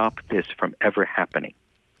we stop this from ever happening.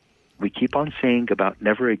 We keep on saying about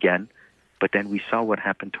never again, but then we saw what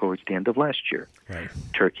happened towards the end of last year. Right.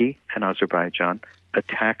 Turkey and Azerbaijan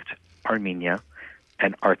attacked Armenia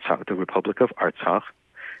and Artsakh, the Republic of Artsakh,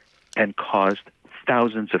 and caused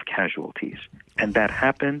thousands of casualties. And that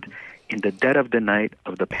happened in the dead of the night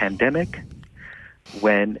of the pandemic,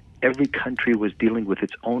 when every country was dealing with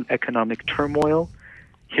its own economic turmoil.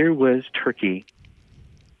 Here was Turkey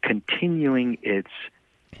continuing its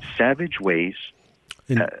savage ways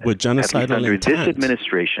with genocidal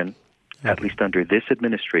intent. At least under this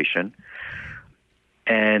administration,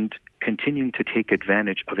 and continuing to take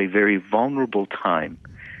advantage of a very vulnerable time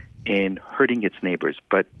in hurting its neighbors.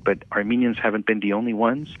 But Armenians haven't been the only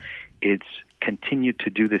ones. It's continued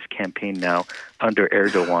to do this campaign now under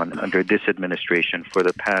Erdogan, under this administration, for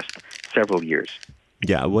the past several years.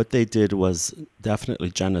 Yeah, what they did was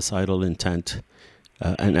definitely genocidal intent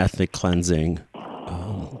and ethnic cleansing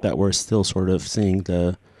that we're still sort of seeing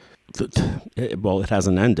it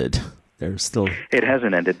hasn't ended. It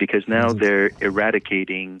hasn't ended, because now they're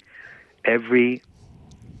eradicating every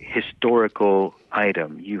historical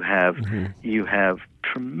item. You have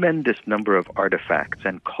tremendous number of artifacts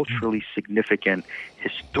and culturally significant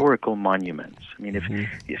historical monuments. I mean,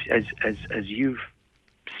 if as you've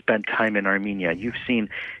spent time in Armenia, you've seen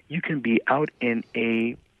you can be out in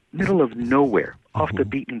a middle of nowhere, off the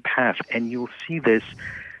beaten path, and you'll see this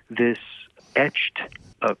etched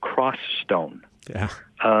cross stone. Yeah.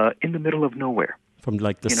 In the middle of nowhere. From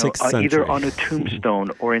like the 6th century. Either on a tombstone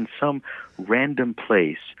or in some random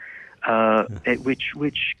place,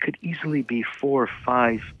 which could easily be 4 or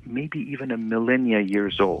 5, maybe even a millennia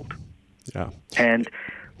years old. Yeah. And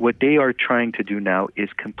what they are trying to do now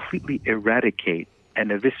is completely eradicate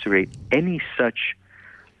and eviscerate any such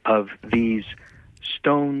of these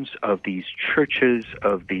stones, of these churches,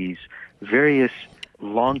 of these various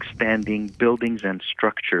long-standing buildings and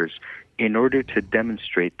structures in order to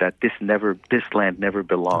demonstrate that this land never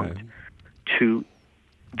belonged to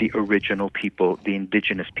the original people, the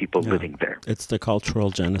indigenous people living there. It's the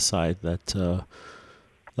cultural genocide that a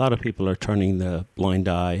lot of people are turning the blind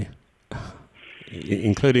eye,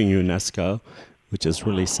 including UNESCO, which is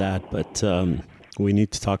really sad, but we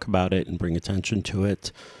need to talk about it and bring attention to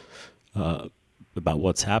it, about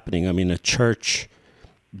what's happening. I mean,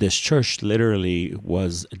 this church literally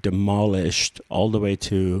was demolished all the way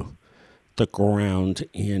to the ground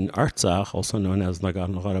in Artsakh, also known as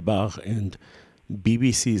Nagorno-Karabakh, and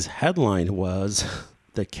BBC's headline was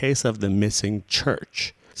 "The Case of the Missing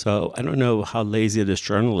Church." So I don't know how lazy this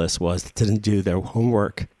journalist was that didn't do their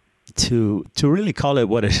homework to really call it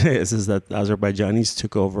what it is that Azerbaijanis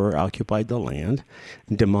took over, occupied the land,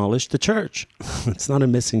 and demolished the church. It's not a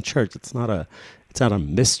missing church. It's not a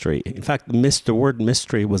mystery. In fact, the word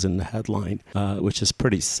mystery was in the headline, which is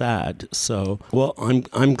pretty sad. So, well,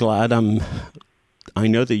 I'm glad I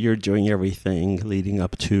know that you're doing everything leading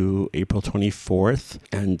up to April 24th,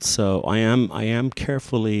 and so I am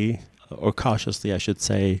carefully, or cautiously, I should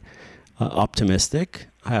say, optimistic.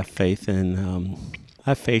 I have faith in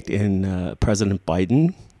President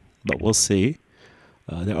Biden, but we'll see.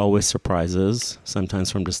 There are always surprises,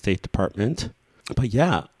 sometimes from the State Department. But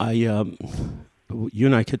yeah, you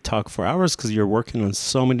and I could talk for hours because you're working on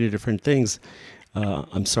so many different things.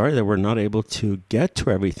 I'm sorry that we're not able to get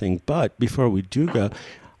to everything, but before we do go,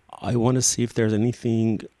 I want to see if there's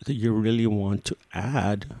anything that you really want to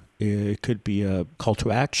add. It could be a call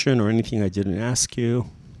to action or anything I didn't ask you.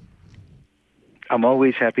 I'm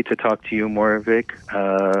always happy to talk to you more, Vic.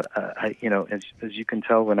 As you can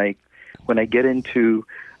tell, when I get into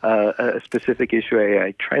a specific issue,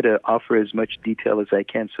 I try to offer as much detail as I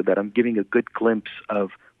can so that I'm giving a good glimpse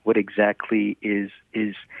of what exactly it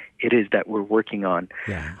is that we're working on.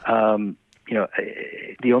 Yeah.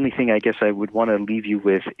 The only thing I guess I would want to leave you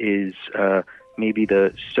with is maybe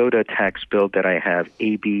the soda tax bill that I have,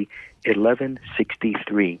 AB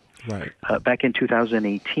 1163. Right. Back in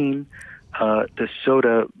 2018, the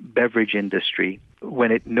soda beverage industry,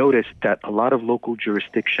 when it noticed that a lot of local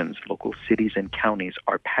jurisdictions, local cities and counties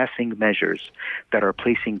are passing measures that are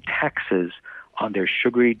placing taxes on their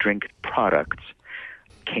sugary drink products,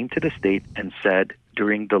 came to the state and said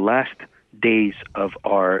during the last days of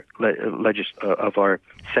our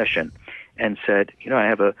session, and said, I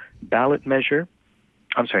have a ballot measure.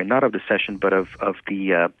 I'm sorry, not of the session, but of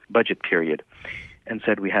the budget period, and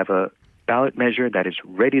said we have a ballot measure that is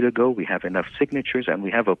ready to go. We have enough signatures, and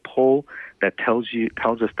we have a poll that tells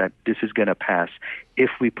us that this is going to pass if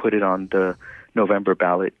we put it on the November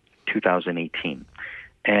ballot 2018.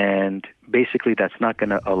 And basically, that's not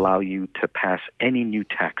going to allow you to pass any new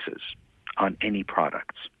taxes on any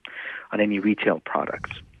products, on any retail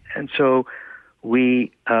products. And so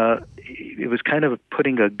it was kind of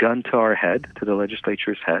putting a gun to our head, to the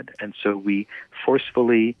legislature's head. And so we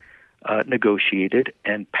forcefully negotiated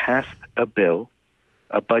and passed a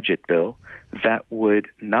budget bill, that would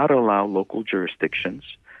not allow local jurisdictions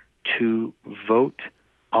to vote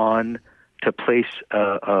to place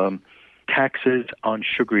taxes on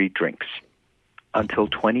sugary drinks until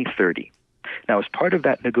 2030. Now, as part of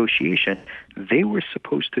that negotiation, they were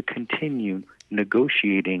supposed to continue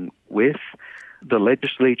negotiating with the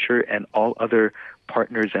legislature and all other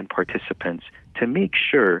partners and participants to make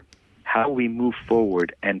sure how we move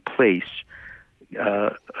forward and place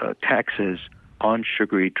taxes on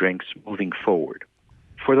sugary drinks moving forward.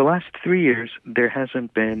 For the last 3 years, there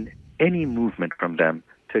hasn't been any movement from them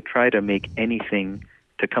to try to make anything,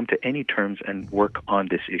 to come to any terms and work on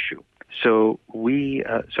this issue. So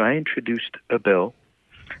I introduced a bill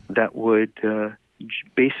that would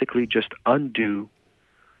basically just undo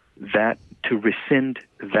that, to rescind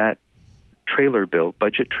that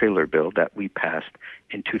budget trailer bill that we passed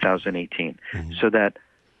in 2018, so that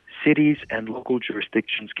cities and local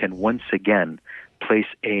jurisdictions can once again place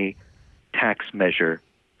a tax measure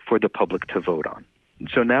for the public to vote on.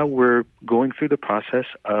 So now we're going through the process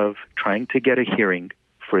of trying to get a hearing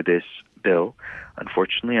for this bill.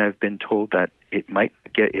 Unfortunately, I've been told that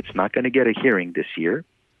it's not going to get a hearing this year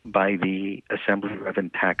by the Assembly Revenue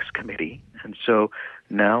Tax Committee. And so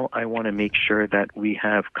now I want to make sure that we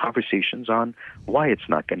have conversations on why it's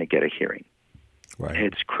not going to get a hearing. Right.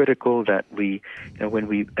 It's critical that when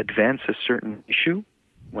we advance a certain issue,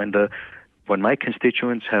 when my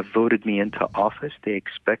constituents have voted me into office, they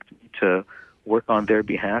expect me to work on their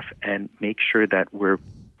behalf and make sure that we're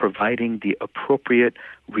providing the appropriate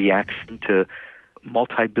reaction to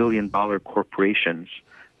multi-billion-dollar corporations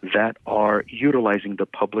that are utilizing the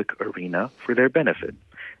public arena for their benefit.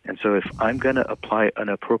 And so if I'm going to apply an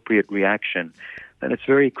appropriate reaction, then it's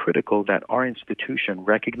very critical that our institution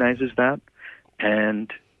recognizes that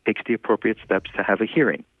and takes the appropriate steps to have a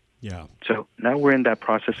hearing. Yeah. So now we're in that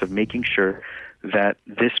process of making sure that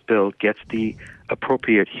this bill gets the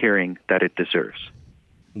appropriate hearing that it deserves.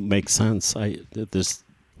 Makes sense. This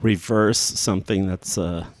reverse something that's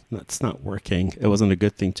not working. It wasn't a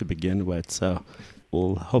good thing to begin with. So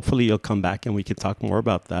hopefully you'll come back and we can talk more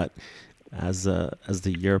about that as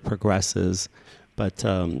the year progresses. But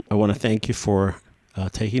I want to thank you for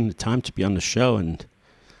taking the time to be on the show and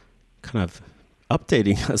kind of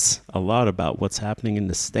updating us a lot about what's happening in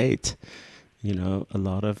the state. You know,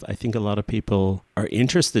 I think a lot of people are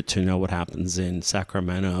interested to know what happens in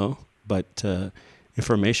Sacramento, but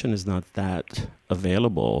information is not that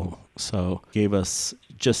available. So gave us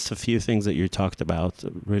just a few things that you talked about.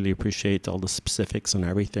 Really appreciate all the specifics and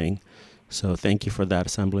everything. So thank you for that,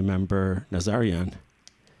 Assemblymember Nazarian.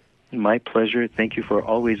 My pleasure. Thank you for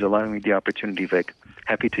always allowing me the opportunity, Vic.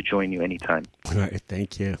 Happy to join you anytime. All right.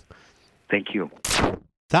 Thank you. Thank you.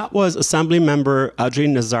 That was Assemblymember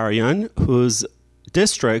Adrin Nazarian, whose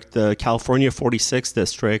district, the California 46th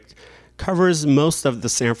district, covers most of the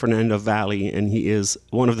San Fernando Valley, and he is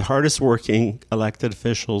one of the hardest working elected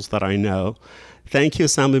officials that I know. Thank you,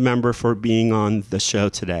 Assemblymember, for being on the show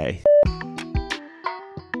today.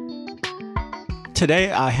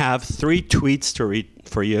 Today, I have 3 tweets to read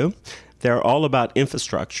for you. They're all about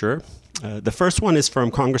infrastructure. The first one is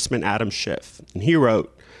from Congressman Adam Schiff, and he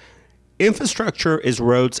wrote, "Infrastructure is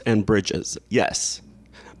roads and bridges, yes,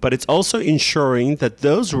 but it's also ensuring that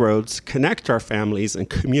those roads connect our families and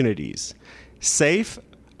communities. Safe,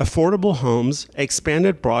 affordable homes,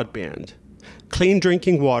 expanded broadband, clean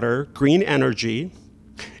drinking water, green energy.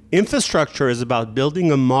 Infrastructure is about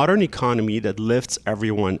building a modern economy that lifts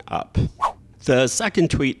everyone up." The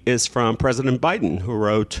second tweet is from President Biden, who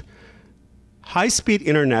wrote, "High-speed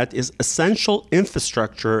internet is essential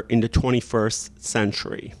infrastructure in the 21st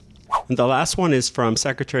century." And the last one is from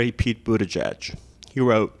Secretary Pete Buttigieg. He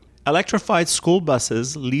wrote, "Electrified school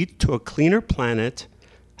buses lead to a cleaner planet,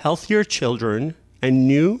 healthier children, and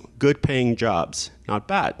new, good-paying jobs. Not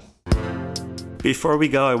bad." Before we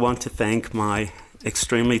go, I want to thank my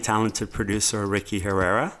extremely talented producer, Ricky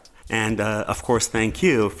Herrera. And, of course, thank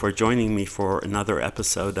you for joining me for another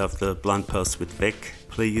episode of the Blunt Post with Vic.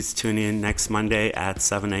 Please tune in next Monday at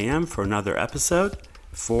 7 a.m. for another episode.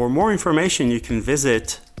 For more information, you can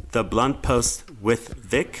visit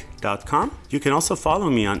thebluntpostwithvic.com. You can also follow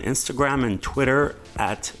me on Instagram and Twitter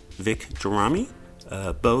at Vic Gerami.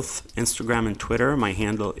 Both Instagram and Twitter, my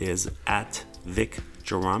handle is at Vic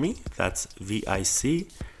Gerami. That's VICGERAMI.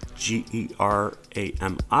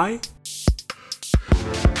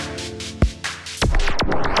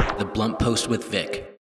 The Blunt Post with Vic.